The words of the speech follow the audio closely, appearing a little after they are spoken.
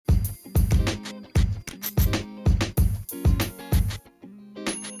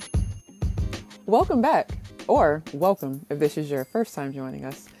Welcome back, or welcome if this is your first time joining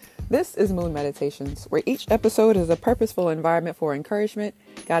us. This is Moon Meditations, where each episode is a purposeful environment for encouragement,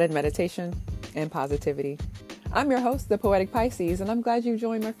 guided meditation, and positivity. I'm your host, the Poetic Pisces, and I'm glad you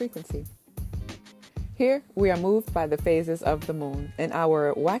joined my frequency. Here, we are moved by the phases of the moon, and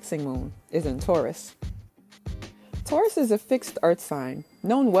our waxing moon is in Taurus. Taurus is a fixed earth sign,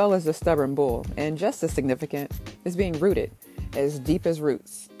 known well as the stubborn bull, and just as significant is being rooted, as deep as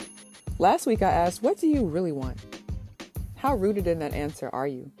roots. Last week I asked, what do you really want? How rooted in that answer are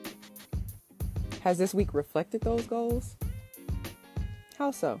you? Has this week reflected those goals?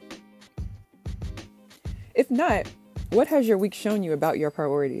 How so? If not, what has your week shown you about your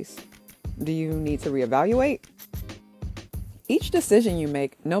priorities? Do you need to reevaluate? Each decision you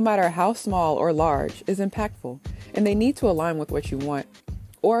make, no matter how small or large, is impactful, and they need to align with what you want,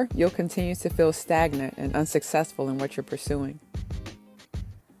 or you'll continue to feel stagnant and unsuccessful in what you're pursuing.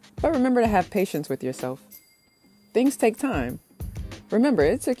 But remember to have patience with yourself. Things take time. Remember,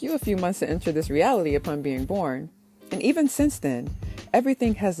 it took you a few months to enter this reality upon being born. And even since then,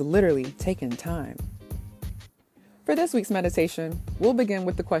 everything has literally taken time. For this week's meditation, we'll begin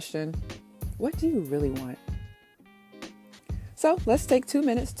with the question, what do you really want? So let's take 2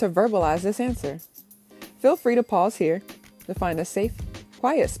 minutes to verbalize this answer. Feel free to pause here to find a safe,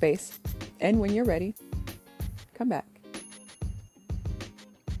 quiet space. And when you're ready, come back.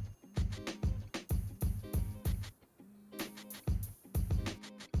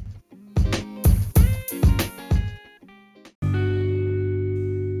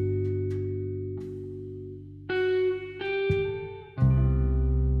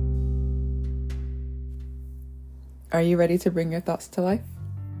 Are you ready to bring your thoughts to life?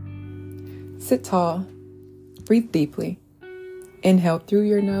 Sit tall, breathe deeply, inhale through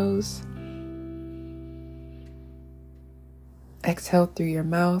your nose, exhale through your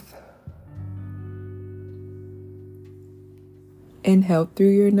mouth, inhale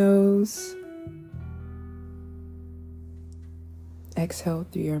through your nose, exhale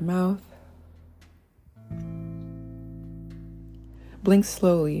through your mouth. Blink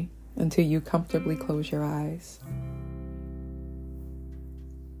slowly until you comfortably close your eyes.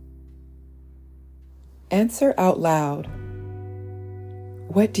 Answer out loud.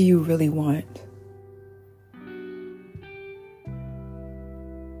 What do you really want?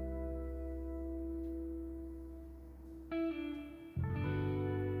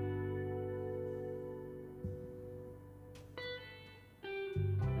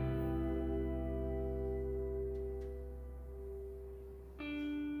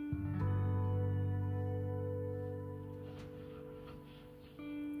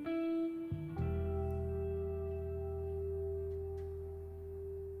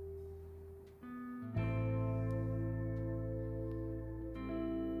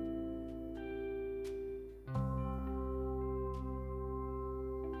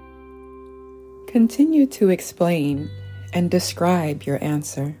 Continue to explain and describe your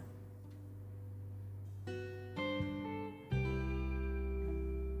answer.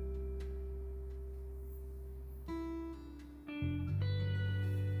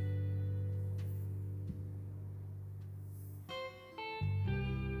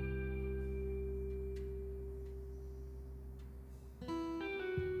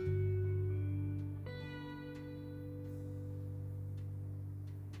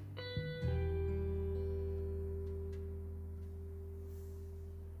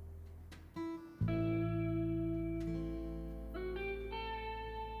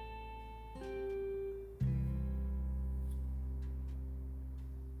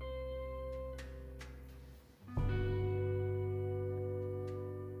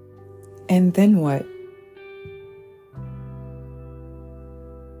 And then what?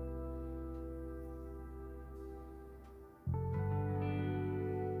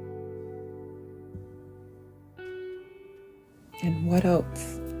 And what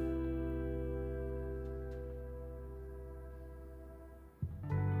else?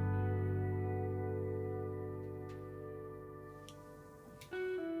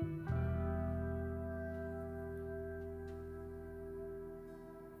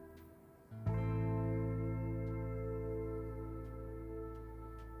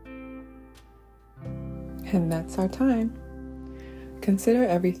 And that's our time. Consider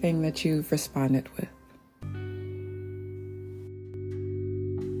everything that you've responded with.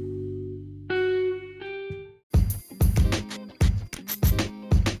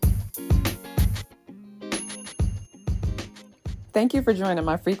 Thank you for joining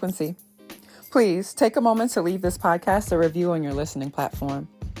my frequency. Please take a moment to leave this podcast a review on your listening platform.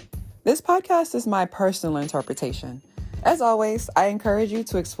 This podcast is my personal interpretation, As always, I encourage you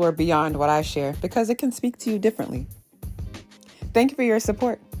to explore beyond what I share because it can speak to you differently. Thank you for your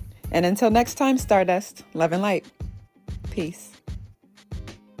support. And until next time, Stardust, love and light. Peace.